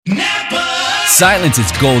Silence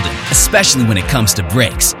is golden, especially when it comes to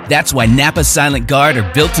brakes. That's why Napa Silent Guard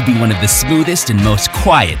are built to be one of the smoothest and most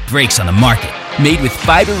quiet brakes on the market. Made with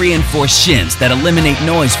fiber-reinforced shims that eliminate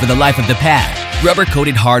noise for the life of the pad,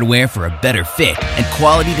 rubber-coated hardware for a better fit, and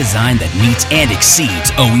quality design that meets and exceeds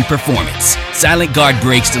OE performance. Silent Guard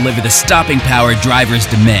brakes deliver the stopping power drivers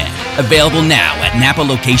demand. Available now at Napa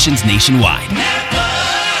locations nationwide.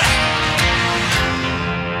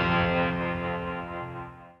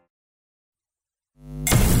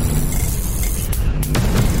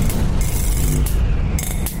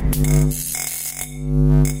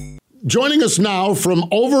 Joining us now from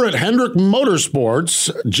over at Hendrick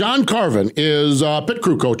Motorsports, John Carvin is pit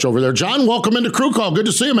crew coach over there. John, welcome into Crew Call. Good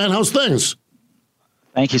to see you, man. How's things?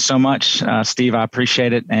 Thank you so much, Steve. I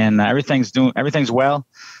appreciate it, and everything's well.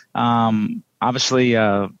 Obviously,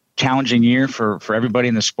 challenging year for everybody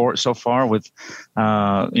in the sport so far with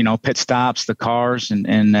pit stops, the cars,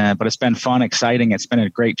 and but it's been fun, exciting. It's been a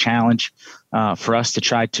great challenge for us to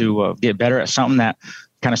try to get better at something that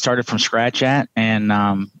kind of started from scratch at. And,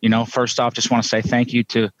 first off, just want to say thank you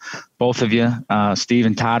to both of you, Steve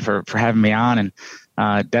and Todd, for having me on.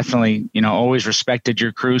 And definitely, always respected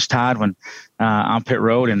your crews, Todd, when on pit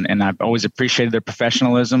road, and I've always appreciated their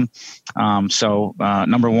professionalism. So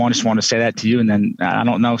number one, just want to say that to you. And then I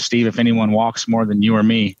don't know, Steve, if anyone walks more than you or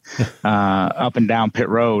me up and down pit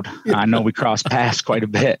road. I know we cross paths quite a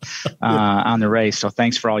bit on the race. So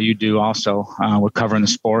thanks for all you do also with covering the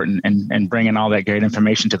sport and bringing all that great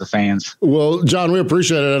information to the fans. Well, John, we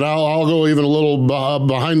appreciate it. And I'll go even a little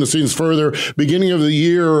behind the scenes further. Beginning of the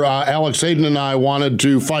year, Alex Hayden and I wanted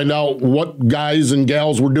to find out what guys and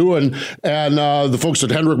gals were doing. And the folks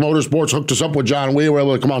at Hendrick Motorsports hooked us up with John. We were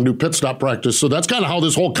able to come out and do pit stop practice. So that's kind of how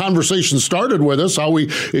this whole conversation started with us, how we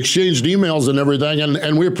exchanged emails and everything.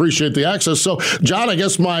 And we appreciate the access. So, John, I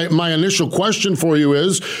guess my initial question for you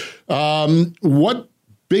is, what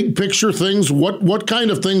big picture things, what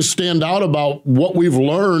kind of things stand out about what we've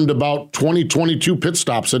learned about 2022 pit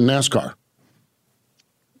stops in NASCAR?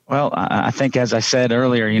 Well, I think, as I said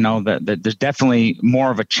earlier, that there's definitely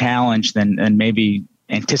more of a challenge than maybe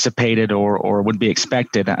anticipated or would be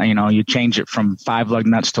expected. You change it from 5 lug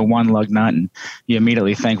nuts to 1 lug nut, and you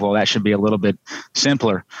immediately think, well, that should be a little bit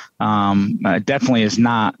simpler. It definitely is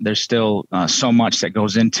not. There's still so much that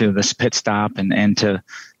goes into this pit stop and to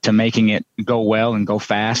making it go well and go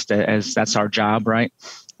fast, as that's our job, right?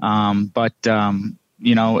 But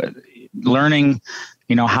learning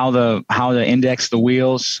how to index the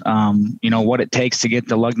wheels, what it takes to get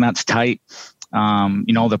the lug nuts tight,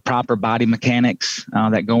 the proper body mechanics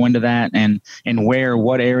that go into that, and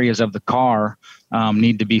what areas of the car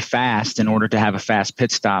need to be fast in order to have a fast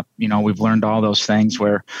pit stop. We've learned all those things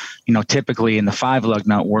where, typically in the 5 lug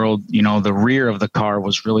nut world, the rear of the car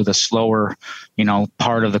was really the slower,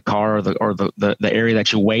 part of the car, or the area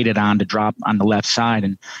that you waited on to drop on the left side.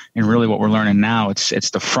 And really what we're learning now, it's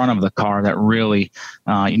the front of the car that really,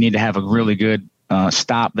 you need to have a really good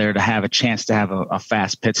stop there to have a chance to have a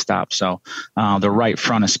fast pit stop. So the right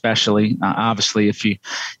front, especially, obviously, if you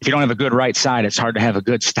don't have a good right side, it's hard to have a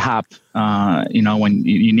good stop. When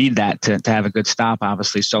you need that to have a good stop,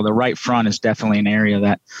 obviously. So the right front is definitely an area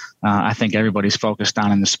that I think everybody's focused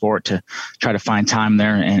on in the sport to try to find time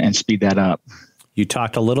there and speed that up. You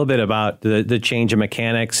talked a little bit about the change of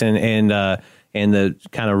mechanics and the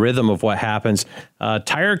kind of rhythm of what happens.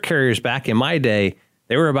 Tire carriers back in my day,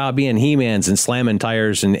 they were about being He-Mans and slamming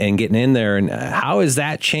tires and getting in there. And how has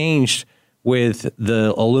that changed with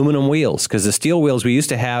the aluminum wheels? Because the steel wheels we used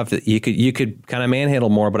to have, that you could kind of manhandle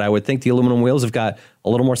more, but I would think the aluminum wheels have got a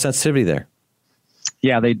little more sensitivity there.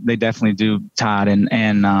 Yeah, they definitely do, Todd. And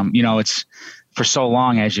it's for so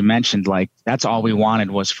long, as you mentioned, like that's all we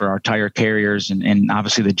wanted was for our tire carriers and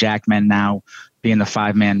obviously the jackmen now being the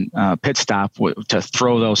 5-man pit stop to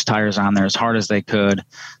throw those tires on there as hard as they could,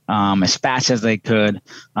 as fast as they could.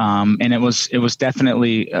 And it was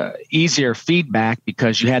definitely easier feedback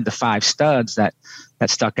because you had the 5 studs that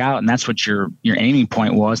stuck out, and that's what your aiming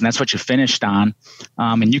point was, and that's what you finished on.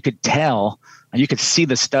 And you could tell, you could see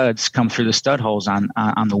the studs come through the stud holes on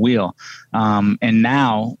the wheel. And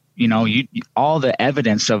now, all the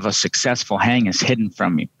evidence of a successful hang is hidden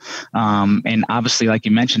from you. And obviously, like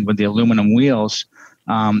you mentioned, with the aluminum wheels,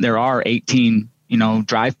 there are 18,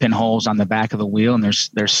 drive pin holes on the back of the wheel, and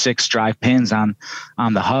there's 6 drive pins on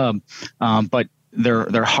the hub. But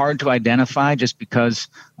they're hard to identify just because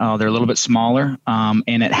they're a little bit smaller, and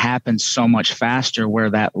it happens so much faster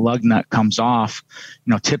where that lug nut comes off.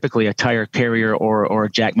 Typically a tire carrier or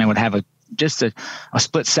a jackman would have just a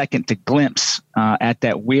split second to glimpse at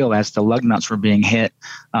that wheel as the lug nuts were being hit,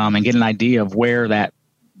 and get an idea of where that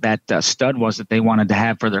stud was that they wanted to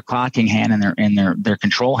have for their clocking hand and their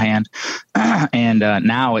control hand. And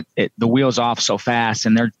now the wheel's off so fast,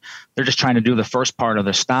 and they're just trying to do the first part of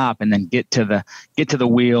the stop and then get to the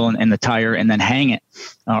wheel and the tire and then hang it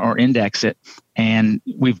or index it. And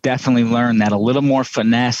we've definitely learned that a little more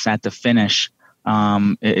finesse at the finish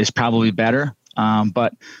is probably better.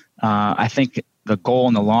 But I think the goal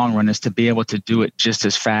in the long run is to be able to do it just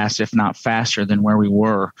as fast, if not faster, than where we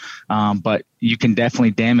were. But you can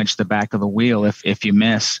definitely damage the back of the wheel if you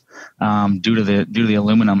miss due to the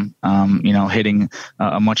aluminum, hitting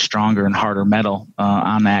a much stronger and harder metal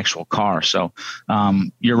on the actual car. So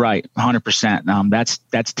you're right, 100%.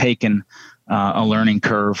 That's taken a learning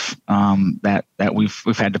curve that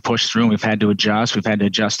we've had to push through, and we've had to adjust. We've had to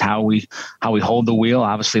adjust how we hold the wheel.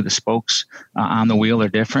 Obviously, the spokes on the wheel are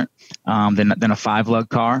different than a 5-lug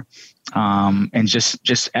car, and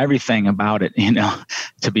just everything about it.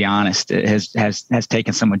 To be honest, it has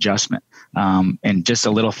taken some adjustment, and just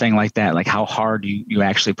a little thing like that, like how hard you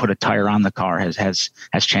actually put a tire on the car has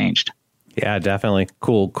changed. Yeah, definitely.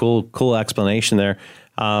 Cool explanation there.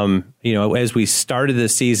 As we started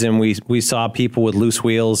this season, we saw people with loose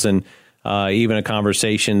wheels, and even a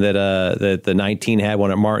conversation that the 19 had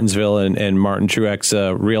one at Martinsville, and Martin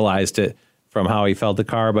Truex realized it from how he felt the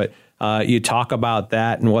car. But you talk about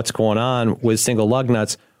that and what's going on with single lug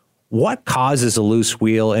nuts. What causes a loose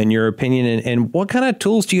wheel, in your opinion, and what kind of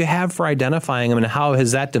tools do you have for identifying them, and how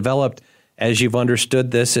has that developed as you've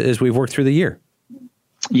understood this as we've worked through the year?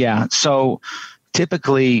 Yeah, so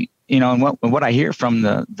typically, and what I hear from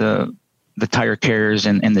the tire carriers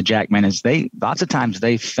and the jackmen is lots of times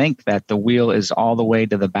they think that the wheel is all the way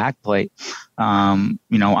to the back plate, on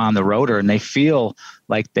the rotor, and they feel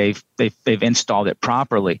like they've installed it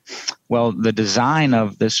properly. Well, the design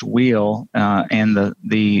of this wheel and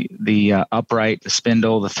the upright, the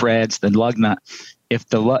spindle, the threads, the lug nut, if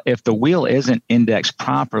the wheel isn't indexed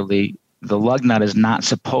properly, the lug nut is not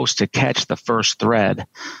supposed to catch the first thread.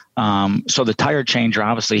 So the tire changer,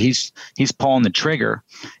 obviously, he's pulling the trigger,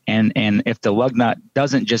 and if the lug nut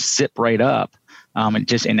doesn't just zip right up, and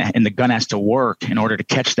the gun has to work in order to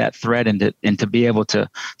catch that thread and to be able to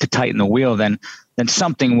tighten the wheel, then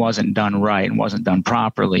something wasn't done right and wasn't done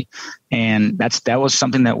properly. And that was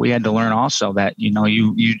something that we had to learn also, that you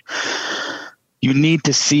need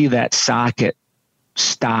to see that socket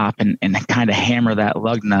stop and kind of hammer that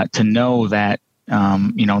lug nut to know that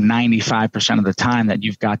 95% of the time that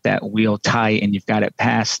you've got that wheel tight and you've got it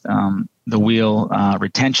past the wheel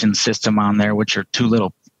retention system on there, which are two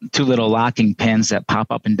little locking pins that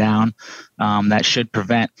pop up and down, that should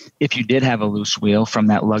prevent, if you did have a loose wheel, from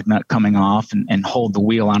that lug nut coming off and hold the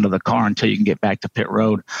wheel onto the car until you can get back to pit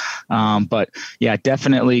road. But yeah,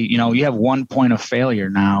 definitely, you have one point of failure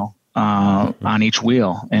now on each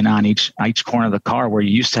wheel and on each corner of the car, where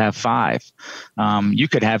you used to have 5. You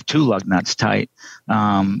could have 2 lug nuts tight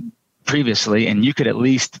previously, and you could at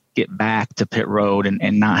least get back to pit road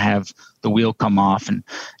and not have the wheel come off.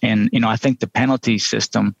 And I think the penalty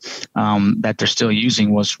system that they're still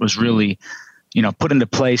using was really put into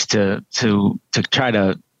place to try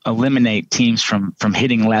to eliminate teams from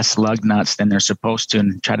hitting less lug nuts than they're supposed to,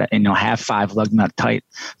 and try to have 5 lug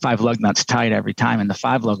nuts tight every time in the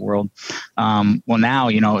 5-lug world. Well, now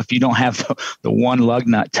if you don't have the one lug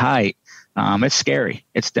nut tight, it's scary.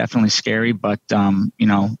 It's definitely scary. But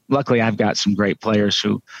luckily I've got some great players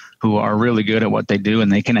who are really good at what they do,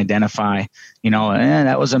 and they can identify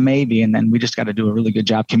that was a maybe, and then we just got to do a really good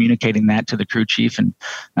job communicating that to the crew chief.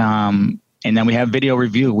 And then we have video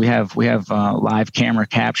review. We have live camera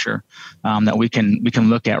capture that we can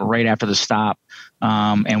look at right after the stop,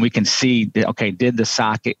 and we can see did the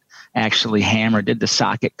socket actually hammer? Did the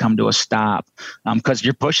socket come to a stop? Because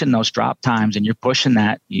you're pushing those drop times, and you're pushing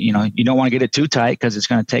that. You don't want to get it too tight, because it's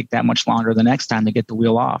going to take that much longer the next time to get the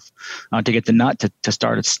wheel off, to get the nut to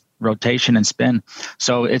start its rotation and spin.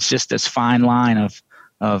 So it's just this fine line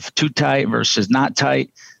of too tight versus not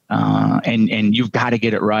tight. And you've got to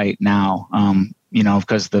get it right now,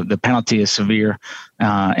 because the penalty is severe,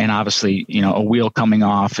 and obviously, a wheel coming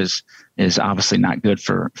off is obviously not good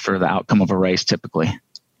for the outcome of a race typically.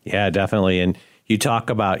 Yeah, definitely. And you talk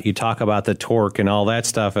about the torque and all that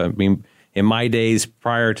stuff. I mean, in my days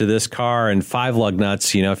prior to this car and 5 lug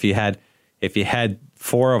nuts, if you had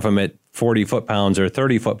 4 of them at 40 foot-pounds or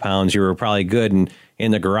 30 foot-pounds, you were probably good. And in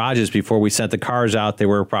the garages, before we sent the cars out, they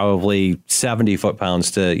were probably 70 foot-pounds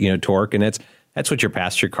to torque, and that's what your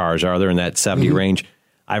passenger cars are. They're in that 70 range.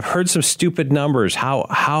 I've heard some stupid numbers. How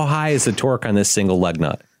high is the torque on this single lug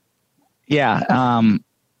nut? Yeah,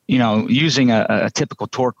 using a typical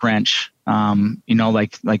torque wrench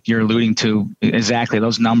like you're alluding to, exactly,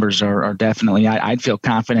 those numbers are definitely, I'd feel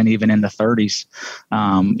confident even in the 30s,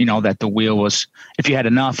 that the wheel was, if you had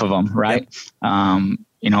enough of them, right? Yep.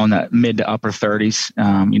 In the mid to upper 30s,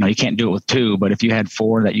 you can't do it with 2, but if you had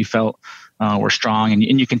 4 that you felt were strong, and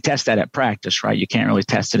you can test that at practice, right? You can't really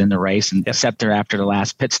test it in the race, and except after the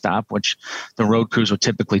last pit stop, which the road crews would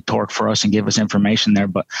typically torque for us and give us information there.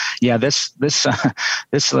 But yeah, this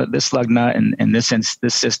lug nut and this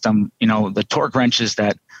system, the torque wrenches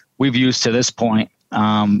that we've used to this point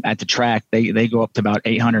at the track, they go up to about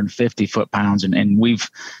 850 foot-pounds, and we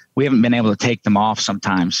haven't been able to take them off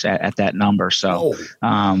sometimes at that number. So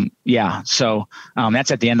that's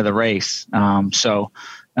at the end of the race.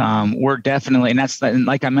 We're definitely, and that's,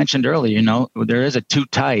 like I mentioned earlier, there is a too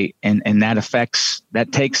tight, and that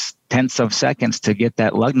takes tenths of seconds to get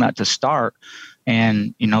that lug nut to start.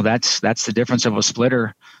 And, that's the difference of a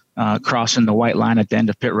splitter crossing the white line at the end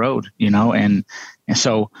of pit road, and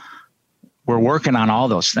so we're working on all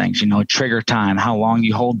those things, trigger time, how long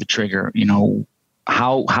you hold the trigger,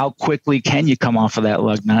 how quickly can you come off of that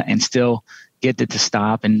lug nut and still get it to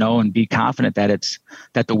stop and know and be confident that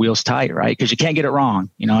the wheel's tight, right? Because you can't get it wrong.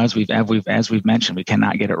 As we've mentioned, we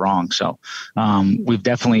cannot get it wrong. So we've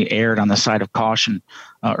definitely erred on the side of caution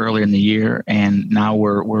earlier in the year, and now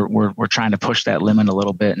we're trying to push that limit a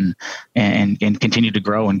little bit and continue to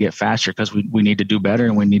grow and get faster, because we need to do better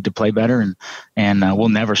and we need to play better, and we'll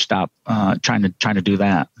never stop trying to do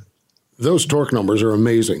that. Those torque numbers are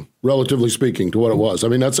amazing, relatively speaking, to what it was. I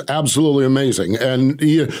mean, that's absolutely amazing. And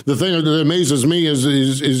the thing that amazes me is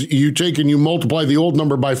you take and you multiply the old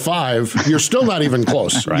number by 5, you're still not even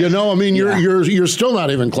close. Right. You're still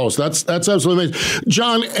not even close. That's absolutely amazing.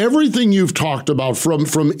 John, everything you've talked about,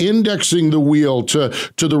 from indexing the wheel to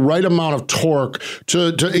the right amount of torque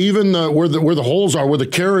to even where the holes are, where the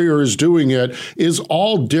carrier is doing it, is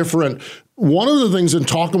all different. One of the things in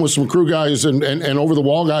talking with some crew guys and over the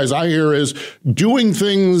wall guys I hear is doing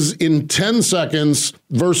things in 10 seconds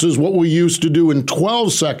versus what we used to do in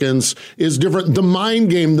 12 seconds is different. The mind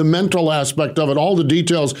game, the mental aspect of it, all the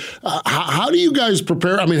details. How do you guys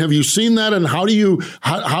prepare? I mean, have you seen that? And how do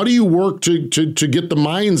you work to get the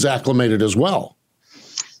minds acclimated as well?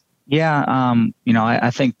 Yeah,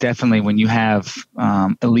 I think definitely when you have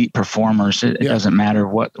elite performers, it doesn't matter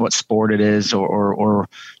what sport it is or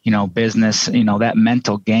business, that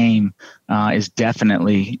mental game is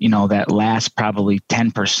definitely, that last probably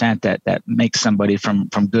 10% that makes somebody from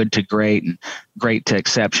good to great and great to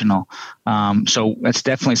exceptional. So that's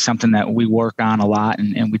definitely something that we work on a lot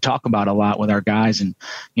and we talk about a lot with our guys. And,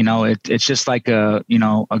 it's just like a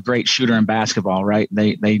great shooter in basketball, right?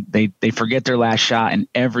 They forget their last shot, and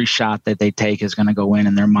every shot that they take is going to go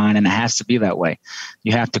in their mind. And it has to be that way.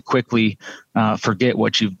 You have to quickly forget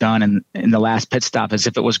what you've done in the last pit stop. As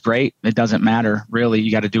if it was great, it doesn't matter really.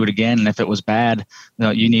 You got to do it again. And if it was bad,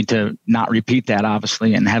 you need to not repeat that,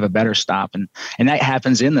 obviously, and have a better stop. And that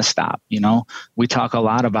happens in the stop. We talk a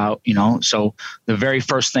lot about, so the very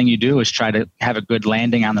first thing you do is try to have a good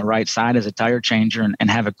landing on the right side as a tire changer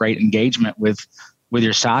and have a great engagement with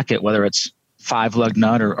your socket, whether it's 5 lug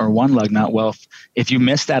nut or 1 lug nut. Well, if you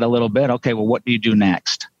miss that a little bit, okay, well, what do you do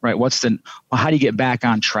next, right? How do you get back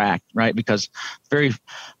on track, right? Because very,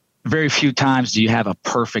 very few times do you have a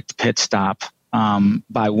perfect pit stop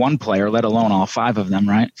by one player, let alone all 5 of them,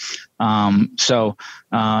 right? So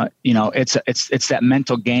it's that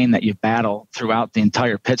mental game that you battle throughout the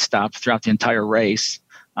entire pit stop, throughout the entire race.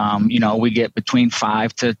 We get between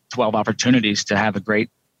 5 to 12 opportunities to have a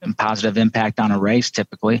great and positive impact on a race,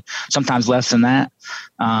 typically, sometimes less than that.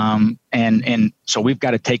 And so we've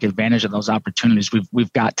got to take advantage of those opportunities.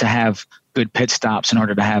 We've got to have good pit stops in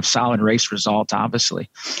order to have solid race results, obviously.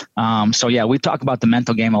 So yeah, we talk about the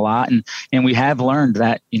mental game a lot, and we have learned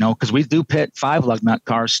that, because we do pit 5 lug nut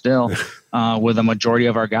cars still with a majority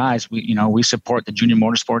of our guys. We support the junior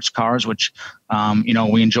motorsports cars, which,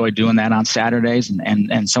 we enjoy doing that on Saturdays,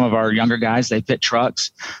 and some of our younger guys, they pit trucks.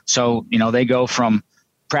 So, they go from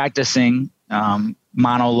practicing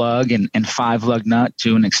mono lug and 5 lug nut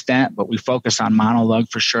to an extent, but we focus on mono lug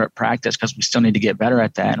for sure at practice because we still need to get better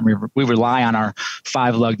at that. And we rely on our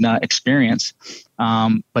 5 lug nut experience.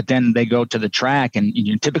 But then they go to the track, and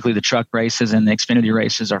typically the truck races and the Xfinity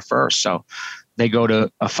races are first. So they go to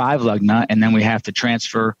a 5 lug nut, and then we have to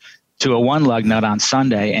transfer to a 1 lug nut on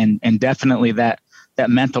Sunday. And definitely that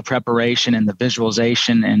mental preparation and the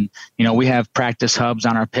visualization. And, we have practice hubs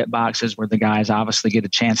on our pit boxes where the guys obviously get a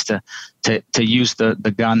chance to use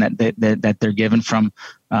the gun that they're given from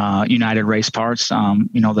United Race Parts,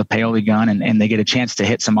 the Paoli gun, and they get a chance to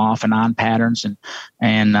hit some off and on patterns.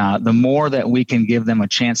 And the more that we can give them a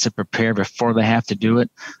chance to prepare before they have to do it,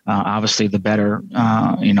 obviously the better,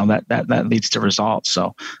 that leads to results.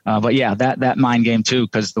 So, but yeah, that mind game too,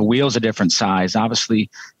 because the wheel's a different size. Obviously,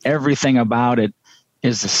 everything about it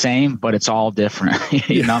is the same, but it's all different.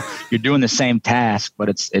 You're doing the same task, but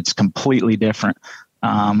it's completely different.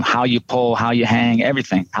 How you pull, how you hang,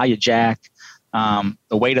 everything, how you jack,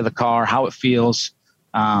 the weight of the car, how it feels.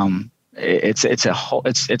 It's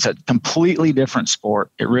a completely different sport.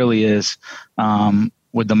 It really is,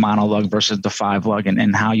 with the mono lug versus the 5 lug,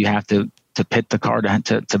 and how you have to pit the car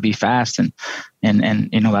to be fast. And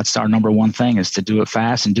that's our number one thing, is to do it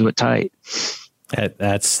fast and do it tight.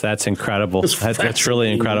 That's incredible. That's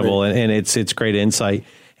really incredible. And it's great insight.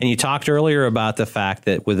 And you talked earlier about the fact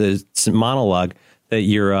that with a monologue that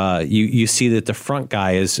you see that the front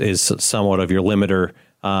guy is somewhat of your limiter,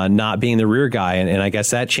 not being the rear guy. And I guess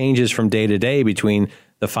that changes from day to day between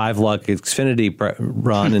the 5 lug Xfinity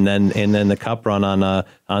run and then the Cup run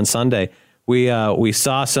on Sunday. We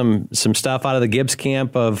saw some stuff out of the Gibbs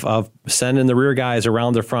camp of sending the rear guys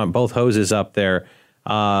around the front, both hoses up there.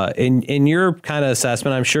 In your kind of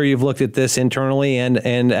assessment, I'm sure you've looked at this internally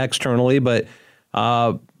and externally, but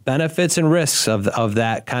benefits and risks of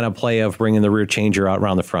that kind of play of bringing the rear changer out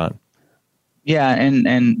around the front. Yeah,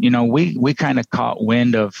 and we kind of caught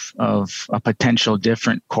wind of a potential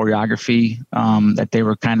different choreography that they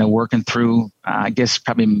were kind of working through. I guess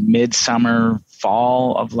probably midsummer,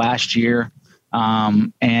 fall of last year,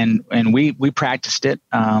 and we practiced it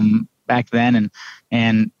back then,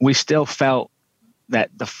 and we still felt that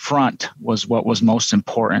the front was what was most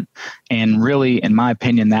important. And really, in my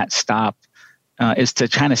opinion, that stop is to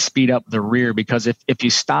kind of speed up the rear, because if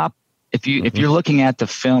you're looking at the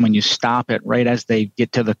film and you stop it right as they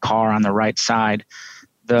get to the car on the right side,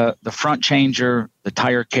 the front changer, the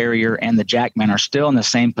tire carrier, and the jackman are still in the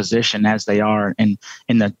same position as they are in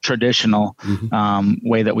the traditional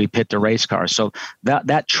way that we pit the race cars. So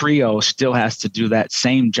that trio still has to do that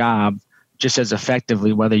same job just as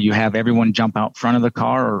effectively, whether you have everyone jump out front of the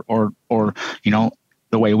car or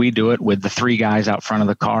the way we do it with the 3 guys out front of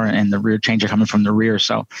the car and the rear changer coming from the rear.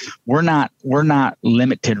 So we're not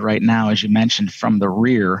limited right now, as you mentioned, from the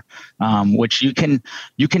rear, which you can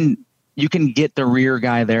get the rear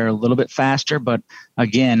guy there a little bit faster. But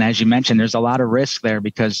again, as you mentioned, there's a lot of risk there,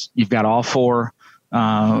 because you've got all 4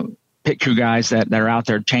 pit crew guys that are out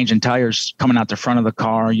there changing tires coming out the front of the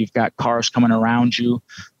car. You've got cars coming around you.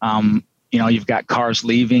 You've got cars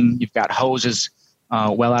leaving. You've got hoses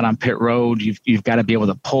well out on pit road. You've got to be able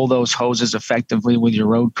to pull those hoses effectively with your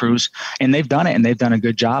road crews, and they've done it, and they've done a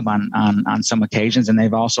good job on some occasions. And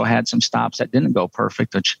they've also had some stops that didn't go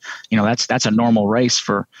perfect, which that's a normal race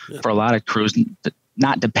for a lot of crews,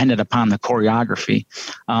 not dependent upon the choreography,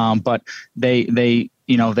 but they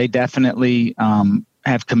definitely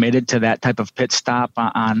have committed to that type of pit stop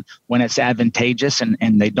on when it's advantageous,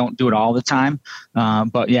 and they don't do it all the time.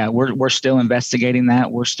 But yeah, we're still investigating that.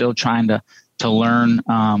 We're still trying to learn,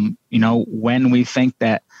 when we think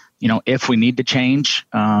that, if we need to change,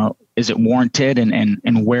 is it warranted,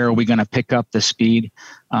 and where are we going to pick up the speed?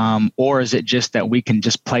 Or is it just that we can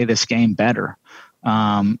just play this game better,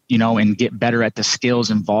 and get better at the skills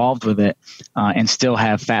involved with it, and still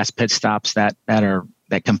have fast pit stops that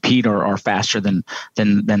compete or are faster than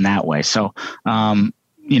that way. So,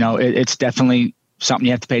 it's definitely something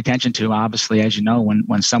you have to pay attention to. Obviously, as you know,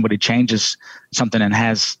 when somebody changes something and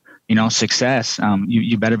has, success,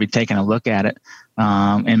 you better be taking a look at it,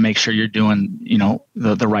 and make sure you're doing,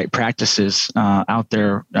 the right practices out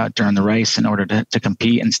there during the race in order to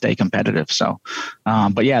compete and stay competitive. So,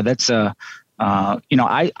 but yeah, that's I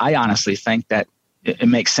honestly think that it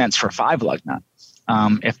makes sense for 5 lug nut.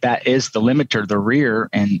 If that is the limiter, the rear,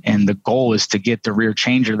 and the goal is to get the rear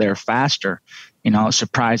changer there faster, it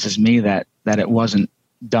surprises me that it wasn't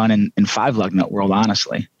done in 5 lug nut world,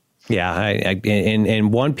 honestly. Yeah,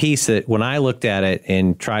 and one piece that when I looked at it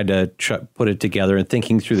and tried to put it together and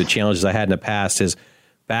thinking through the challenges I had in the past is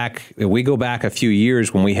we go back a few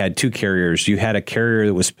years when we had 2 carriers. You had a carrier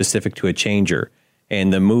that was specific to a changer,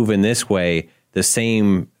 and the move in this way, the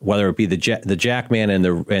same, whether it be the jackman and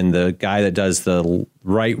the guy that does the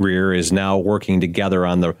right rear is now working together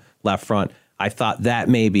on the left front. I thought that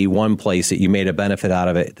may be one place that you made a benefit out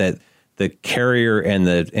of it, that the carrier and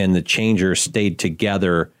the changer stayed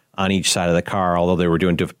together on each side of the car, although they were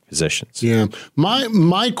doing different positions. Yeah.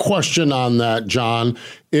 My question on that, John,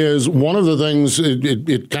 is one of the things,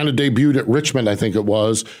 it kind of debuted at Richmond, I think it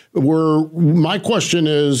was, where my question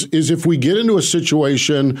is if we get into a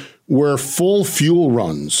situation where full fuel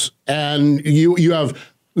runs and you have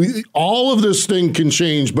All of this thing can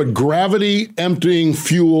change, but gravity emptying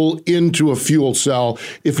fuel into a fuel cell.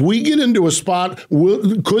 If we get into a spot,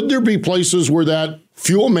 could there be places where that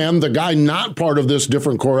fuel man, the guy not part of this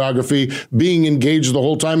different choreography, being engaged the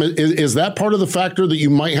whole time? Is that part of the factor that you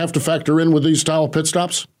might have to factor in with these style pit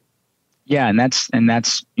stops? Yeah, and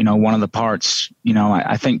that's one of the parts.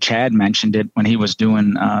 I think Chad mentioned it when he was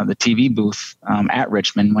doing the TV booth at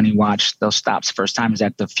Richmond when he watched those stops the first time, is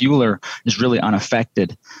that the fueler is really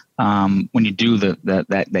unaffected when you do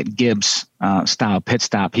that Gibbs style pit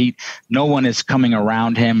stop. No one is coming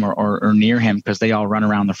around him or near him because they all run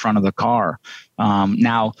around the front of the car.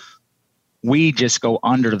 Now we just go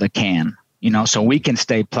under the can. So we can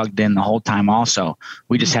stay plugged in the whole time also.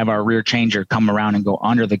 We just have our rear changer come around and go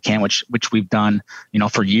under the can, which we've done,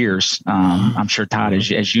 for years. I'm sure, Todd,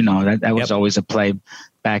 as you know, that was always a play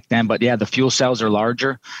back then. But yeah, the fuel cells are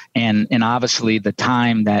larger, and obviously the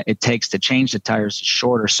time that it takes to change the tires is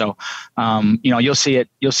shorter. So, you'll see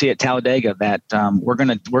at Talladega that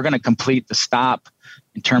we're gonna complete the stop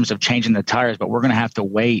in terms of changing the tires, but we're gonna have to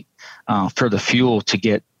wait for the fuel to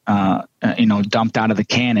get dumped out of the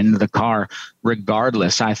can into the car,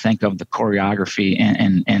 regardless, I think, of the choreography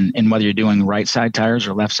and whether you're doing right side tires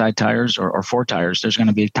or left side tires or four tires. There's going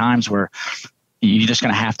to be times where you're just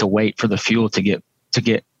going to have to wait for the fuel to get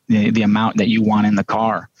the amount that you want in the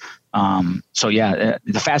car.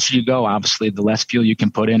 The faster you go, obviously, the less fuel you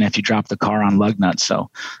can put in if you drop the car on lug nuts. So,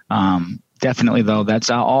 definitely, though, that's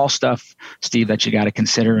all stuff, Steve, that you got to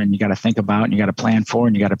consider and you got to think about and you got to plan for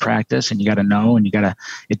and you got to practice and you got to know and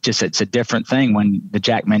it's a different thing when the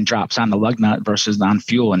jackman drops on the lug nut versus on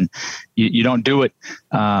fuel. And you don't do it,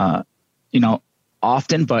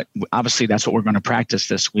 often, but obviously that's what we're going to practice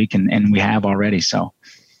this week and we have already. So.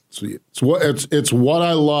 It's what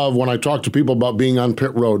I love when I talk to people about being on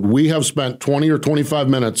pit road. We have spent 20 or 25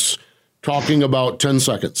 minutes talking about 10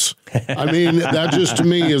 seconds. I mean, that just to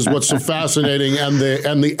me is what's so fascinating. And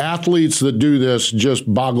the athletes that do this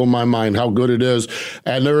just boggle my mind how good it is.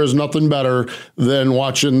 And there is nothing better than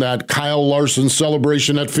watching that Kyle Larson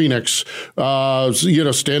celebration at Phoenix,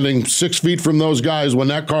 standing 6 feet from those guys when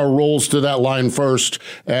that car rolls to that line first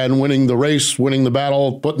and winning the race, winning the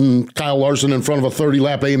battle, putting Kyle Larson in front of a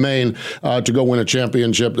 30-lap A-main to go win a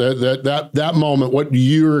championship. That moment, what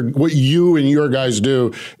you and your guys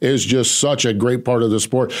do is just such a great part of the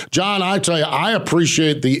sport. John, I tell you, I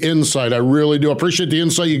appreciate the insight. I really do. Appreciate the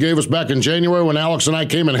insight you gave us back in January when Alex and I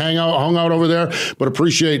came and hung out over there, but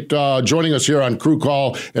appreciate joining us here on Crew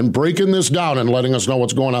Call and breaking this down and letting us know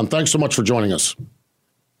what's going on. Thanks so much for joining us.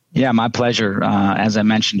 Yeah, my pleasure. As I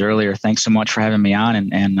mentioned earlier, thanks so much for having me on,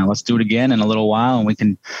 and let's do it again in a little while,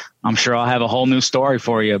 and I'm sure I'll have a whole new story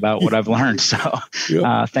for you about what I've learned. So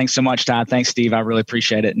Thanks so much, Todd. Thanks, Steve. I really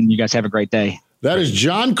appreciate it, and you guys have a great day. That is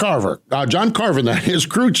John Carvin. John Carvin, that is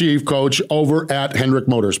crew chief coach over at Hendrick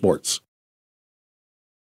Motorsports.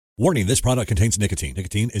 Warning, this product contains nicotine.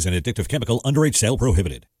 Nicotine is an addictive chemical. Underage sale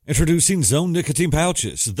prohibited. Introducing Zone Nicotine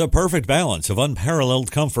Pouches, the perfect balance of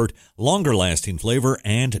unparalleled comfort, longer-lasting flavor,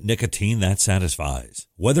 and nicotine that satisfies.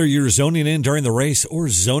 Whether you're zoning in during the race or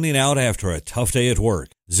zoning out after a tough day at work,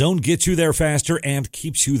 Zone gets you there faster and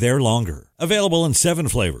keeps you there longer. Available in 7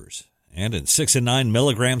 flavors and in 6 and 9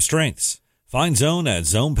 milligram strengths. Find Zone at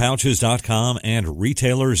zonepouches.com and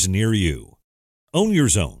retailers near you. Own your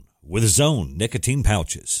Zone with Zone Nicotine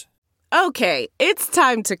Pouches. Okay, it's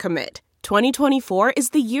time to commit. 2024 is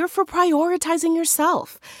the year for prioritizing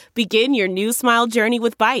yourself. Begin your new smile journey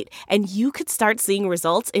with Byte, and you could start seeing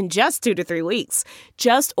results in just 2 to 3 weeks.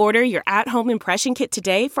 Just order your at-home impression kit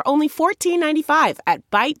today for only $14.95 at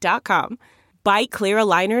Byte.com. Byte clear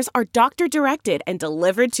aligners are doctor-directed and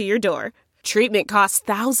delivered to your door. Treatment costs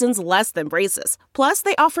thousands less than braces. Plus,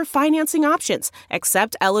 they offer financing options,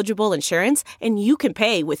 accept eligible insurance, and you can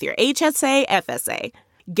pay with your HSA FSA.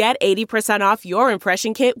 Get 80% off your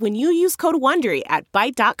impression kit when you use code WONDERY at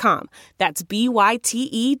Byte.com. That's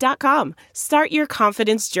BYTE.com. Start your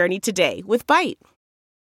confidence journey today with Byte.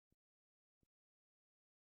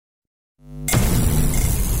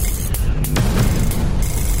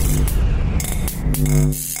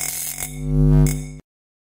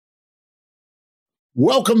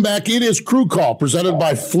 Welcome back. It is Crew Call presented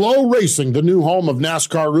by FloRacing, the new home of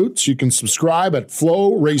NASCAR roots. You can subscribe at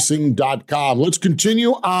FloRacing.com. Let's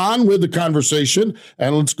continue on with the conversation,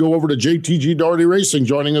 and let's go over to JTG Doherty Racing.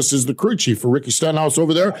 Joining us is the crew chief for Ricky Stenhouse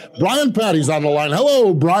over there. Brian Pattie's on the line.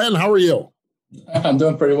 Hello, Brian. How are you? I'm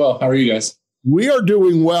doing pretty well. How are you guys? We are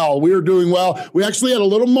doing well. We actually had a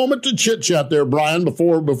little moment to chit-chat there, Brian,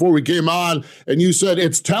 before we came on, and you said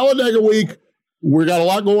it's Talladega week. We got a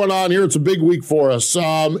lot going on here. It's a big week for us.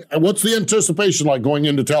 What's the anticipation like going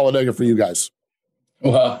into Talladega for you guys?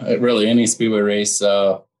 Well, really, any speedway race, it's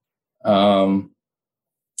all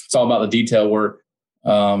about the detail work.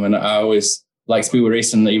 And I always like speedway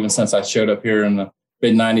racing, even since I showed up here in the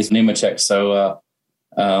mid '90s in Nemechek. So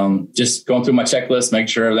just going through my checklist, make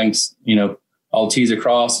sure everything's, all T's are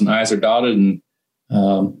crossed and I's are dotted, and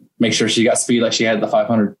make sure she got speed like she had the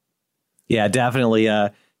 500. Yeah, definitely.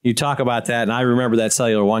 You talk about that, and I remember that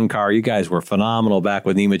Cellular One car. You guys were phenomenal back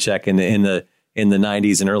with Nemechek in the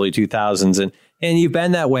 90s and early 2000s, and you've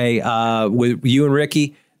been that way with you and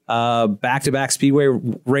Ricky. Back-to-back speedway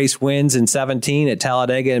race wins in 17 at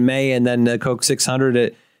Talladega in May, and then the Coke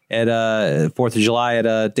 600 at 4th of July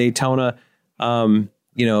at Daytona. I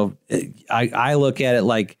look at it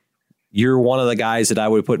like you're one of the guys that I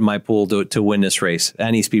would put in my pool to win this race,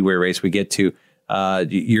 any speedway race we get to.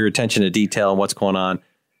 Your attention to detail and what's going on.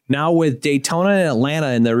 Now with Daytona and Atlanta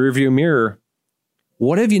in the rearview mirror,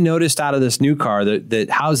 what have you noticed out of this new car that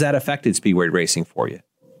how's that affected speedway racing for you?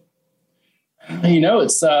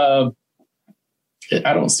 It's I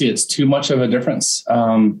don't see it's too much of a difference.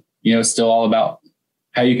 It's still all about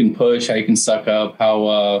how you can push, how you can suck up,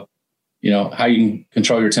 how you can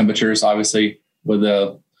control your temperatures. Obviously, with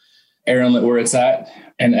the air inlet where it's at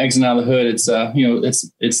and exiting out of the hood,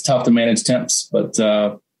 it's tough to manage temps, but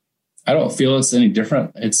I don't feel it's any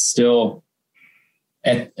different. It's still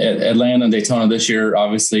at Atlanta and Daytona this year.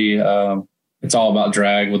 Obviously, it's all about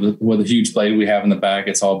drag with a huge blade we have in the back.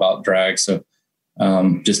 It's all about drag. So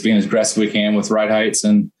just being as aggressive we can with ride heights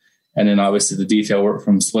and then obviously the detail work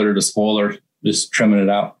from splitter to spoiler, just trimming it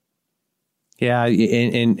out. Yeah.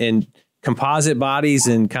 And composite bodies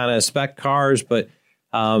and kind of spec cars, but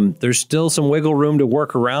there's still some wiggle room to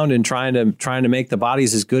work around and trying to make the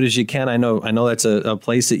bodies as good as you can. I know that's a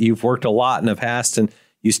place that you've worked a lot in the past, and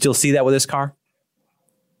you still see that with this car.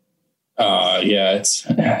 Yeah,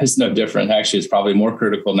 it's no different. Actually, it's probably more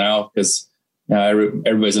critical now because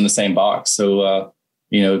everybody's in the same box. So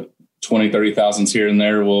 20, 30 thousandths here and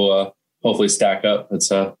there will hopefully stack up.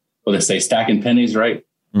 It's what they say, stacking pennies, right?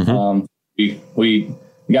 Mm-hmm. We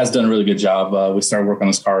guys done a really good job. We started working on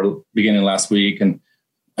this car beginning last week, and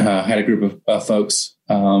had a group of folks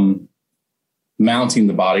mounting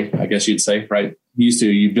the body, I guess you'd say, right?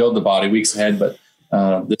 You build the body weeks ahead, but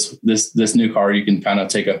this new car, you can kind of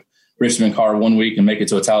take a Richmond car one week and make it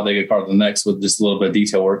to a Talladega car the next with just a little bit of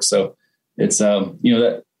detail work. So it's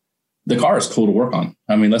that the car is cool to work on.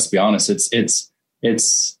 I mean, let's be honest,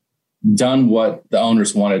 it's done what the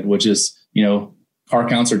owners wanted, which is car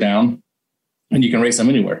counts are down and you can race them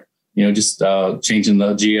anywhere. Just changing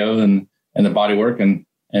the geo and the body work and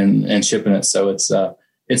shipping it. So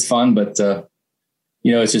it's fun, but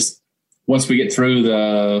it's just once we get through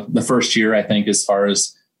the first year, I think, as far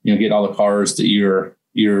as get all the cars that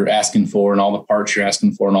you're asking for and all the parts you're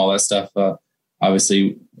asking for and all that stuff,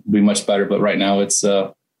 obviously will be much better. But right now it's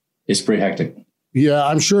pretty hectic. Yeah,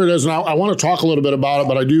 I'm sure it is. And I want to talk a little bit about it,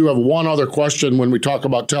 but I do have one other question when we talk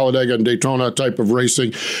about Talladega and Daytona type of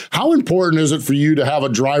racing. How important is it for you to have a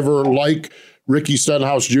driver like Ricky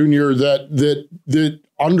Stenhouse Jr. that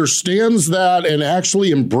understands that and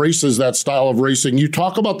actually embraces that style of racing? You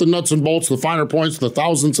talk about the nuts and bolts, the finer points, the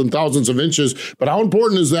thousandths and thousands of inches, but how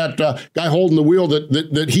important is that guy holding the wheel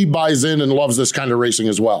that he buys in and loves this kind of racing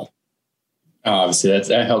as well? Obviously,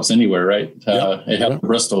 that helps anywhere, right? It helped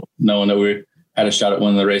Bristol, knowing that we had a shot at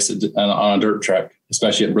winning the race on a dirt track,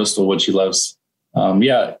 especially at Bristol, which he loves. He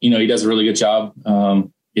does a really good job.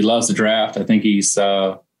 He loves the draft. I think he's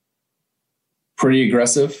pretty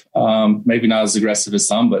aggressive. Maybe not as aggressive as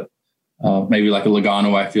some, but maybe like a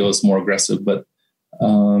Logano, I feel is more aggressive. But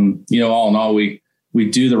all in all, we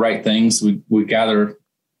do the right things. We gather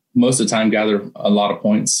most of the time a lot of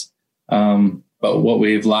points. But what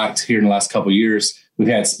we've lacked here in the last couple of years, we've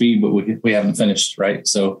had speed, but we haven't finished, right?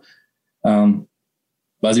 So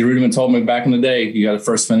Buzzy Rudiman told me back in the day, you got to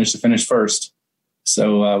first finish to finish first.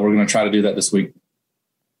 So we're going to try to do that this week.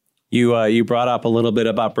 You brought up a little bit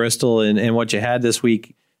about Bristol and what you had this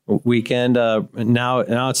weekend. Now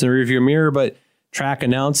it's in the rearview mirror, but track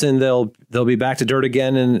announcing they'll be back to dirt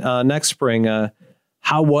again in next spring.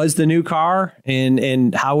 How was the new car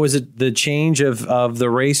and how was it the change of the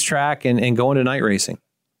racetrack and going to night racing?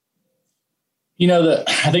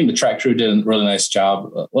 I think the track crew did a really nice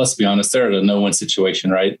job. Let's be honest, they're at a no-win situation,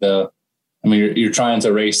 right? You're trying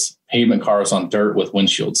to race pavement cars on dirt with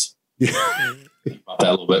windshields. About that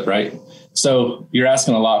a little bit, right? So you're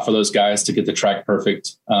asking a lot for those guys to get the track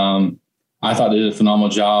perfect. I thought they did a phenomenal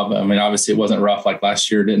job. I mean, obviously it wasn't rough like last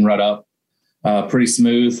year. It didn't rut up. Pretty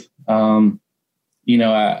smooth.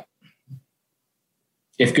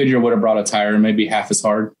 If Goodyear would have brought a tire, maybe half as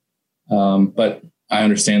hard. But I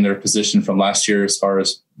understand their position from last year as far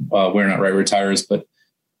as wearing out right rear tires. But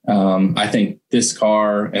I think this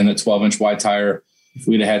car and the 12-inch wide tire, if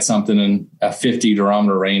we'd have had something in a 50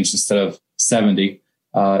 durometer range instead of 70,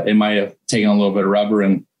 it might have taken a little bit of rubber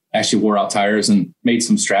and actually wore out tires and made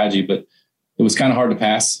some strategy, but it was kind of hard to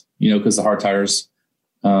pass, because the hard tires.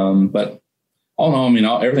 But all in all, I mean,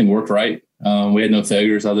 everything worked right. We had no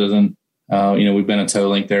failures other than, we've been a toe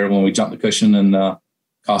length there when we jumped the cushion and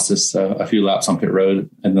cost us a few laps on pit road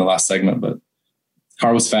in the last segment. But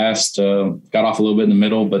car was fast, got off a little bit in the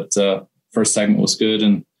middle, but first segment was good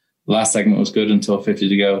and the last segment was good until 50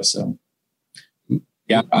 to go. So,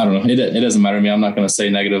 yeah, I don't know. It doesn't matter to me. I'm not going to say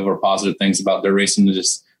negative or positive things about their racing.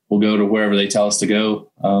 We'll go to wherever they tell us to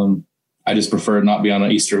go. I just prefer it not be on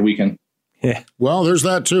an Easter weekend. Yeah. Well, there's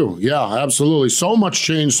that too. Yeah, absolutely. So much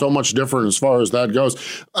change, so much different as far as that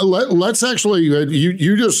goes. Let's actually,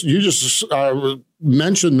 you just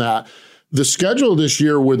mentioned that the schedule this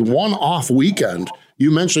year with one off weekend. You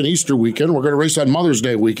mentioned Easter weekend. We're going to race on Mother's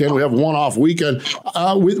Day weekend. We have one off weekend.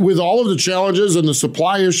 With all of the challenges and the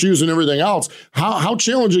supply issues and everything else, how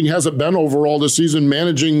challenging has it been overall this season,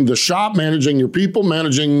 managing the shop, managing your people,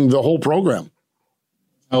 managing the whole program?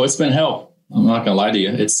 Oh, it's been hell. I'm not going to lie to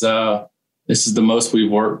you. This is the most we've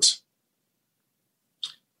worked,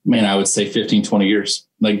 I would say 15, 20 years.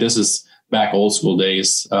 Like, this is back old school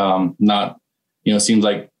days. It seems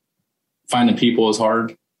like finding people is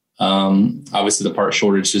hard. Obviously the part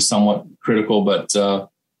shortage is somewhat critical, but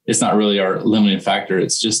it's not really our limiting factor.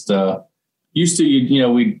 It's just used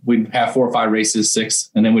to, we'd have 4 or 5 races,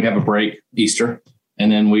 6, and then we'd have a break Easter,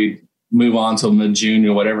 and then we'd move on till mid-June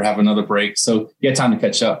or whatever, have another break. So you had time to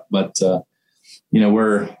catch up, but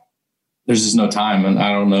there's just no time. And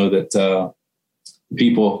I don't know that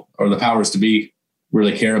people or the powers to be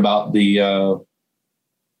really care about the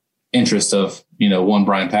interest of, one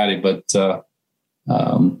Brian Pattie, but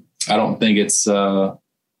I don't think it's hard.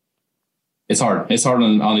 It's hard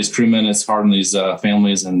on these crewmen. It's hard on these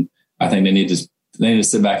families. And I think they need to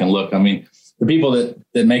sit back and look. I mean, the people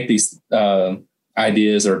that make these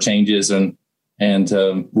ideas or changes and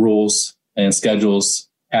rules and schedules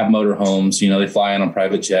have motorhomes, they fly in on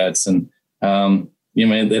private jets and,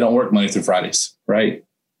 they don't work Monday through Fridays, right?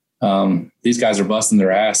 These guys are busting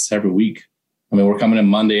their ass every week. I mean, we're coming in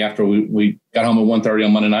Monday after we got home at 1:30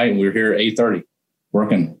 on Monday night and we were here at 8:30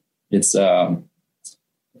 working. It's got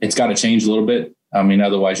to change a little bit. I mean,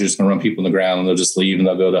 otherwise you're just going to run people in the ground and they'll just leave and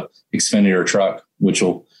they'll go to Xfinity or truck, which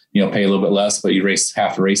will, pay a little bit less, but you race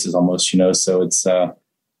half the races almost, so it's,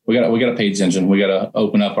 we got to pay attention. We got to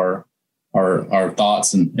open up our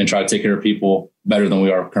thoughts and try to take care of people better than we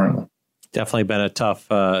are currently. Definitely been a tough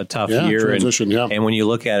year. Transition, and when you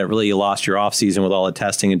look at it, really, you lost your off season with all the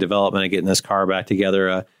testing and development and getting this car back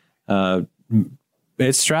together.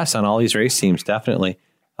 It's stress on all these race teams, definitely.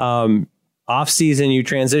 Off season, you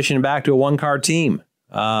transition back to a 1-car team.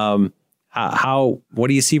 What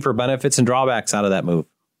do you see for benefits and drawbacks out of that move?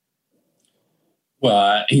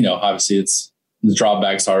 Well, obviously it's the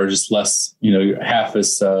drawbacks are just less, half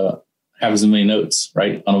as many notes,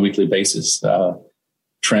 right, on a weekly basis.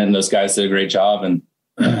 Trent and those guys did a great job, and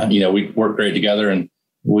we worked great together, and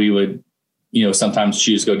we would, sometimes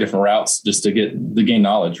choose to go different routes just to gain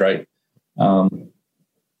knowledge, right?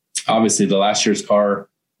 Obviously, the last year's car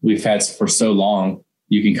we've had for so long,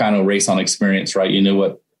 you can kind of race on experience, right? You know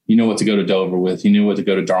what to go to Dover with, you knew what to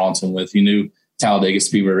go to Darlington with, you knew Talladega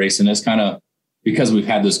Speedway racing. It's kind of because we've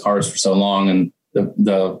had those cars for so long, and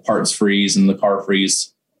the parts freeze and the car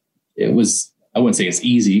freeze. It was, I wouldn't say it's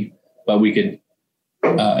easy, but we could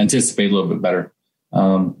anticipate a little bit better.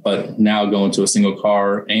 But now going to a single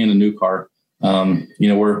car and a new car, our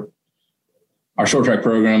short track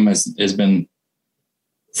program has been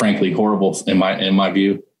frankly horrible in my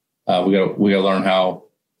view. We got to learn how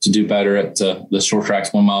to do better at the short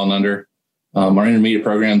tracks 1 mile and under. Our intermediate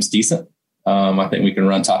program's decent. I think we can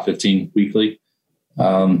run top 15 weekly.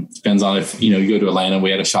 Depends on if, you go to Atlanta, we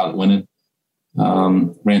had a shot at winning.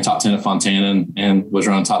 Ran top 10 at Fontana and was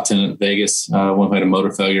running top 10 at Vegas when we had a motor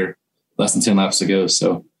failure less than 10 laps to go.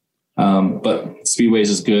 So, but Speedways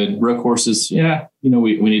is good. Road courses, we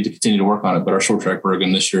need to continue to work on it, but our short track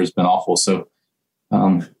program this year has been awful. So,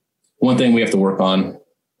 one thing we have to work on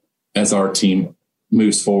as our team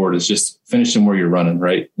moves forward is just finishing where you're running,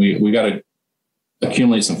 right? We got to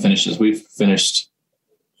accumulate some finishes. We've finished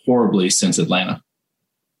horribly since Atlanta,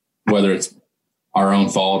 whether it's our own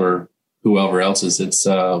fault or whoever else's. It's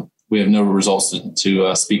we have no results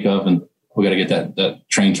to speak of, and we got to get that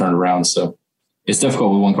train turned around. So it's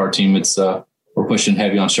difficult with 1-car team. It's we're pushing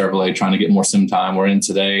heavy on Chevrolet, trying to get more sim time. We're in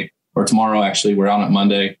today or tomorrow. Actually, we're out on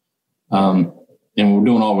Monday, and we're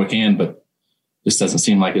doing all we can, but just doesn't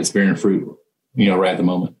seem like it's bearing fruit, right at the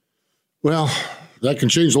moment. Well, That can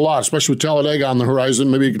change a lot, especially with Talladega on the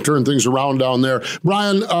horizon. Maybe you can turn things around down there.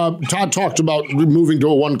 Brian, Todd talked about moving to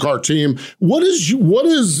a one-car team. What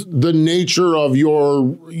is the nature of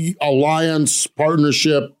your alliance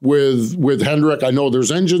partnership with Hendrick? I know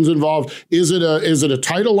there's engines involved. Is it a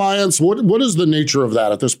tight alliance? What is the nature of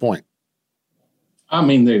that at this point? I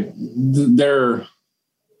mean, they're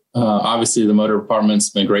obviously the motor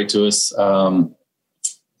department's been great to us.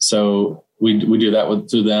 So we do that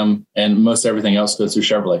through them, and most everything else goes through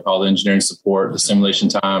Chevrolet. All the engineering support, the simulation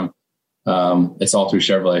time, it's all through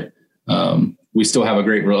Chevrolet. We still have a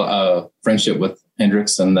great friendship with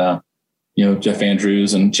Hendricks, and Jeff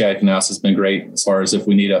Andrews and Chad Knaus has been great as far as if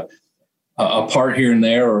we need a part here and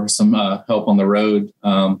there or some help on the road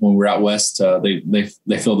when we're out west. They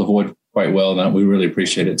fill the void quite well, and we really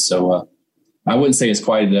appreciate it. So I wouldn't say it's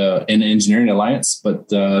quite an engineering alliance, but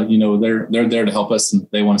they're there to help us, and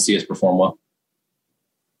they want to see us perform well.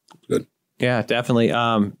 Good. Yeah, definitely.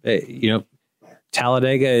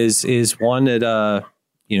 Talladega is one that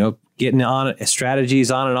getting on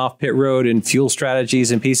strategies on and off pit road and fuel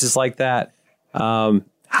strategies and pieces like that.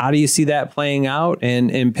 How do you see that playing out?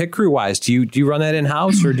 And pit crew wise, do you run that in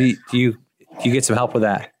house, or do you get some help with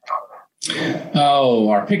that?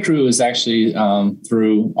 Oh, our pit crew is actually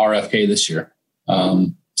through RFK this year.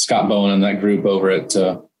 Scott Bowen and that group over at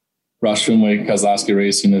Roush Fenway Kozlowski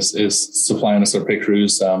Racing is supplying us our pit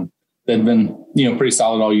crews. They've been pretty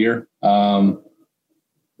solid all year. Not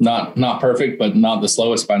perfect, but not the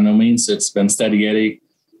slowest by no means. It's been steady Eddie,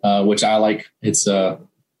 which I like. It's at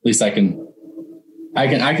least I can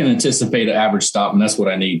anticipate an average stop, and that's what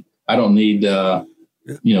I need. I don't need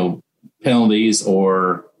penalties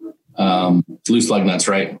or loose lug nuts,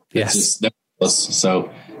 right? Yes. So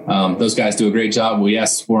those guys do a great job. We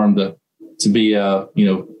asked for them to be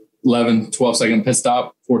 11, 12 second pit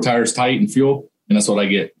stop, 4 tires tight and fuel, and that's what I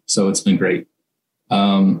get. So it's been great.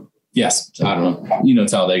 Yes, I don't know.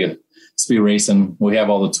 Talladega Speed Racing. We have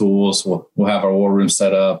all the tools. We'll have our war room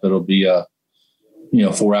set up. It'll be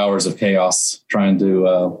 4 hours of chaos trying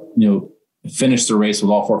to finish the race with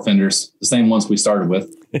all 4 fenders, the same ones we started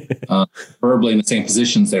with, verbally in the same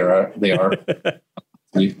positions they are.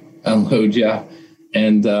 We unload, yeah,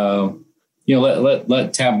 and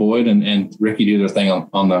let Tab Boyd and Ricky do their thing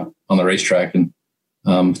on the racetrack, and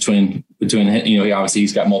between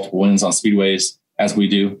he's got multiple wins on speedways as we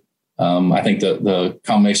do. I think the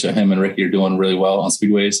combination of him and Ricky are doing really well on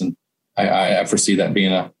speedways, and I foresee that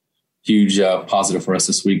being a huge positive for us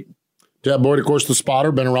this week. Tab Boyd, of course, the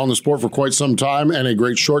spotter, been around the sport for quite some time and a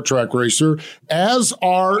great short track racer. As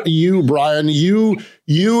are you, Brian. You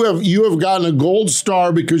have gotten a gold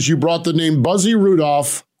star because you brought the name Buzzy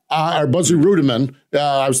Rudolph, or Buzzy Rudiman.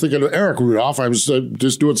 I was thinking of Eric Rudolph. I was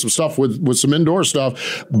just doing some stuff with some indoor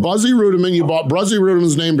stuff. Buzzy Rudiman, you bought Buzzy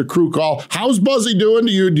Rudiman's name to Crew Call. How's Buzzy doing?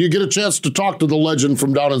 Do you get a chance to talk to the legend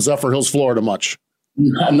from down in Zephyr Hills, Florida much?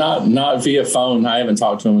 Not via phone. I haven't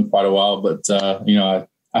talked to him in quite a while, but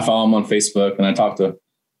I follow him on Facebook, and I talked to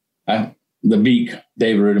the Beak,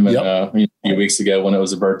 Dave Rudiman, a few weeks ago when it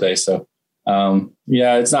was a birthday. So,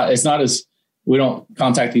 it's not as, we don't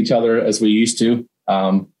contact each other as we used to.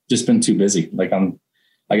 Just been too busy. Like I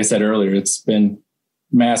said earlier, it's been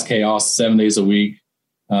mass chaos 7 days a week,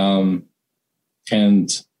 and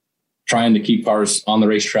trying to keep cars on the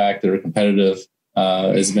racetrack that are competitive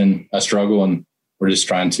has been a struggle, and we're just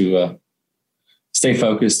trying to stay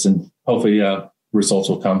focused, and hopefully results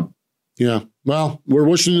will come. Yeah. Well, we're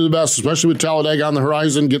wishing you the best, especially with Talladega on the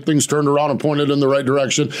horizon. Get things turned around and pointed in the right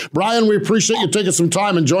direction. Brian, we appreciate you taking some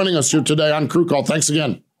time and joining us here today on Crew Call. Thanks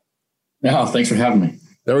again. Yeah, thanks for having me.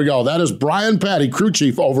 There we go. That is Brian Pattie, crew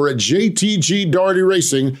chief over at JTG Doherty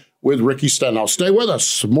Racing with Ricky Stenhouse. Stay with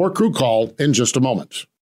us. More Crew Call in just a moment.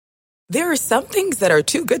 There are some things that are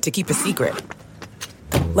too good to keep a secret.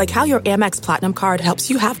 Like how your Amex Platinum card helps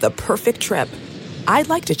you have the perfect trip. I'd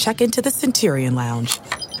like to check into the Centurion Lounge.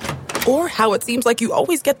 Or how it seems like you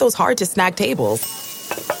always get those hard-to-snag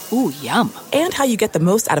tables. Ooh, yum. And how you get the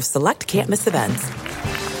most out of select can't-miss events.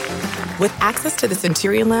 With access to the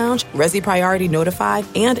Centurion Lounge, Resi Priority Notified,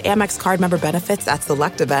 and Amex card member benefits at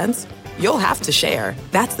select events, you'll have to share.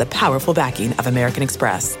 That's the powerful backing of American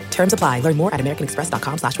Express. Terms apply. Learn more at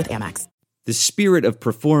americanexpress.com/withAmex. The spirit of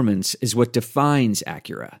performance is what defines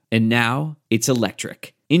Acura. And now, it's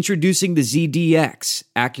electric. Introducing the ZDX,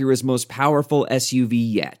 Acura's most powerful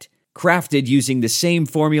SUV yet. Crafted using the same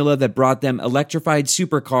formula that brought them electrified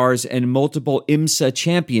supercars and multiple IMSA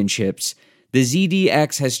championships, the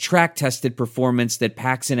ZDX has track-tested performance that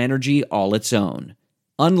packs an energy all its own.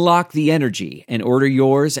 Unlock the energy and order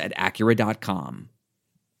yours at Acura.com.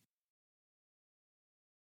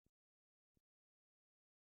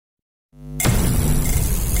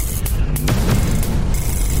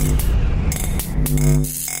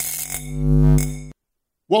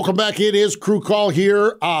 Welcome back. It is Crew Call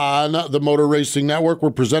here on the Motor Racing Network.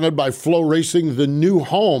 We're presented by FloRacing, the new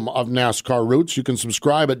home of NASCAR roots. You can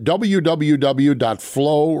subscribe at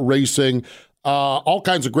www.floracing. All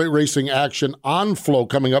kinds of great racing action on Flo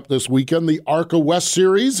coming up this weekend. The ARCA West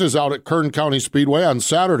Series is out at Kern County Speedway on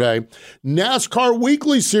Saturday. NASCAR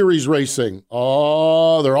Weekly Series racing.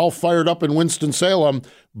 Oh, they're all fired up in Winston-Salem.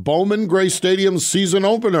 Bowman Gray Stadium's season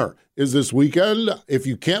opener is this weekend. If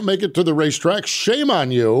you can't make it to the racetrack, shame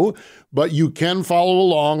on you, but you can follow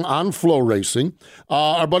along on FloRacing.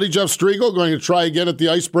 Our buddy Jeff Striegel going to try again at the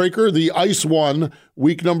Icebreaker. The ice won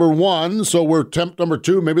week number 1, so we're temp number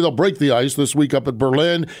 2. Maybe they'll break the ice this week up at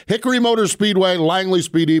Berlin. Hickory Motor Speedway, Langley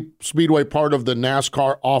Speedway, part of the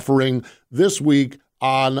NASCAR offering this week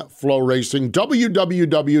on FloRacing.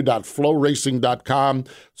 www.floracing.com.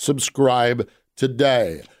 Subscribe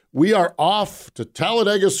today. We are off to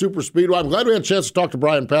Talladega Superspeedway. I'm glad we had a chance to talk to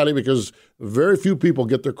Brian Pattie because very few people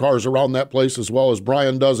get their cars around that place as well as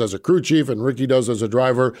Brian does as a crew chief and Ricky does as a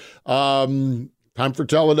driver. Time for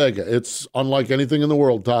Talladega. It's unlike anything in the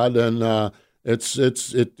world, Todd, and it's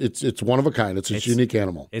one of a kind. It's a unique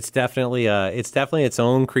animal. It's definitely its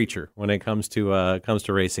own creature when it comes to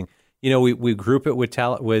racing. You know, we group it with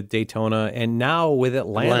Daytona and now with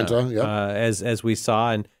Atlanta, yep. As we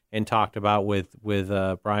saw and talked about with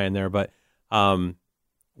Brian there, but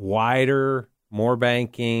wider, more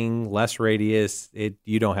banking, less radius.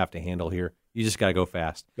 You don't have to handle here. You just got to go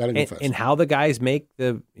fast. And how the guys make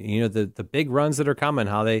the big runs that are coming,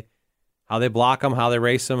 how they block them, how they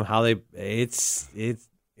race them,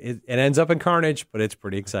 it ends up in carnage, but it's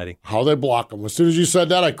pretty exciting. How they block them. As soon as you said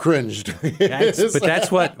that, I cringed.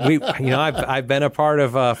 That's what I've been a part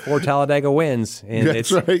of 4 Talladega wins, and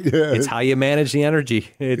that's right. Yeah. It's how you manage the energy.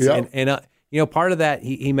 Part of that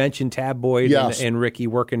he mentioned Tab Boyd and Ricky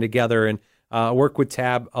working together, and work with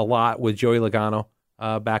Tab a lot with Joey Logano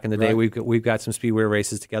back in the day. We've got some speedway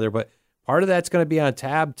races together, but part of that's going to be on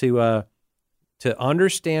Tab to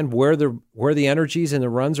understand where the energies and the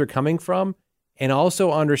runs are coming from. And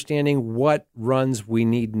also understanding what runs we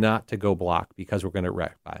need not to go block because we're going to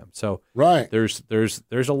wreck by them. So there's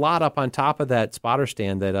a lot up on top of that spotter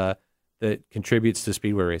stand that contributes to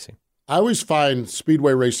speedway racing. I always find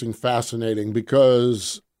speedway racing fascinating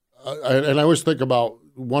because, and I always think about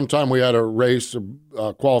one time we had a race,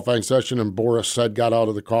 a qualifying session, and Boris got out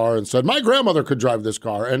of the car and said, "My grandmother could drive this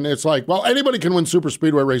car." And it's like, well, anybody can win super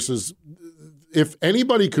speedway races. If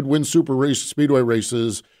anybody could win speedway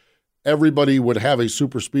races, everybody would have a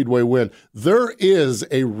super speedway win. There is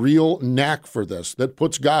a real knack for this that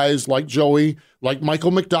puts guys like Joey, like Michael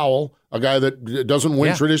McDowell, a guy that doesn't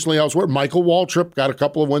win traditionally elsewhere. Michael Waltrip got a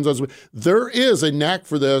couple of wins. There is a knack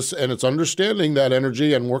for this, and it's understanding that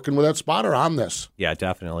energy and working with that spotter on this. Yeah,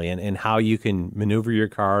 definitely. And how you can maneuver your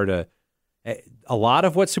car to – a lot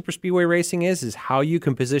of what super speedway racing is how you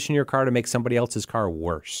can position your car to make somebody else's car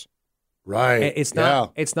worse. Right. It's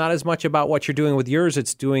not as much about what you're doing with yours.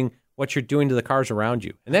 It's doing – what you're doing to the cars around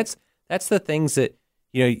you. And that's the things that,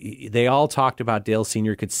 they all talked about. Dale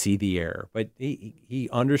Sr. could see the air, but he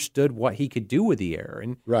understood what he could do with the air.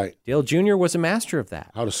 And Dale Jr. was a master of that.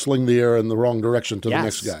 How to sling the air in the wrong direction to the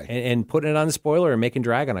next guy. And putting it on the spoiler and making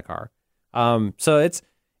drag on a car. So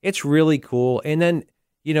it's really cool. And then,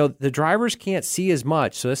 the drivers can't see as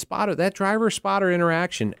much. So that driver-spotter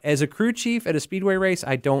interaction, as a crew chief at a speedway race,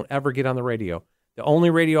 I don't ever get on the radio. The only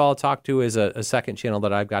radio I'll talk to is a second channel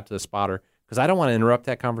that I've got to the spotter because I don't want to interrupt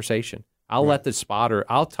that conversation. I'll let the spotter,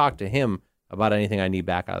 I'll talk to him about anything I need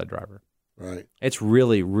back out of the driver. Right. It's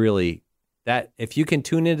really, really that if you can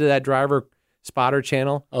tune into that driver spotter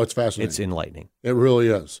channel. Oh, it's fascinating. It's enlightening. It really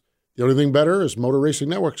is. The only thing better is Motor Racing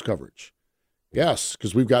Network's coverage. Yes,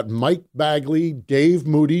 because we've got Mike Bagley, Dave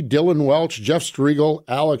Moody, Dylan Welch, Jeff Striegel,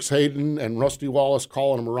 Alex Hayden, and Rusty Wallace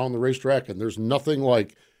calling them around the racetrack, and there's nothing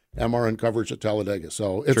like MRN coverage at Talladega.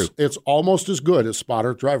 So it's almost as good as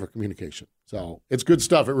spotter driver communication. So it's good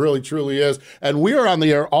stuff. It really, truly is. And we are on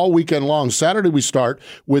the air all weekend long. Saturday we start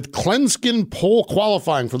with Clenskin pole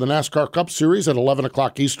qualifying for the NASCAR Cup Series at 11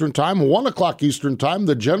 o'clock Eastern Time, 1 o'clock Eastern Time,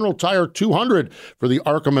 the General Tire 200 for the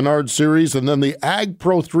ARCA Menard Series, and then the Ag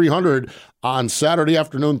Pro 300 on Saturday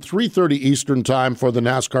afternoon, 3:30 Eastern Time for the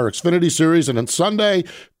NASCAR Xfinity Series. And on Sunday,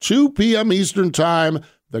 2 p.m. Eastern Time,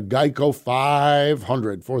 the Geico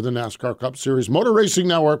 500 for the NASCAR Cup Series. Motor Racing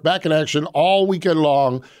Network back in action all weekend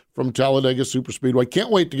long from Talladega Superspeedway. Can't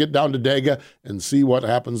wait to get down to Dega and see what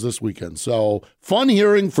happens this weekend. So fun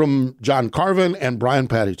hearing from John Carvin and Brian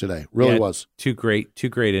Pattie today. Really was. Two great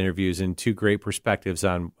interviews and two great perspectives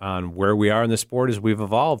on where we are in the sport as we've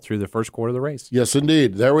evolved through the first quarter of the race. Yes,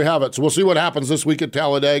 indeed. There we have it. So we'll see what happens this week at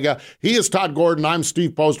Talladega. He is Todd Gordon. I'm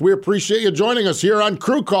Steve Post. We appreciate you joining us here on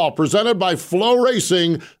Crew Call, presented by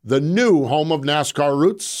FloRacing, the new home of NASCAR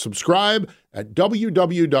roots. Subscribe at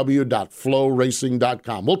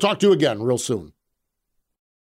www.floracing.com. We'll talk to you again real soon.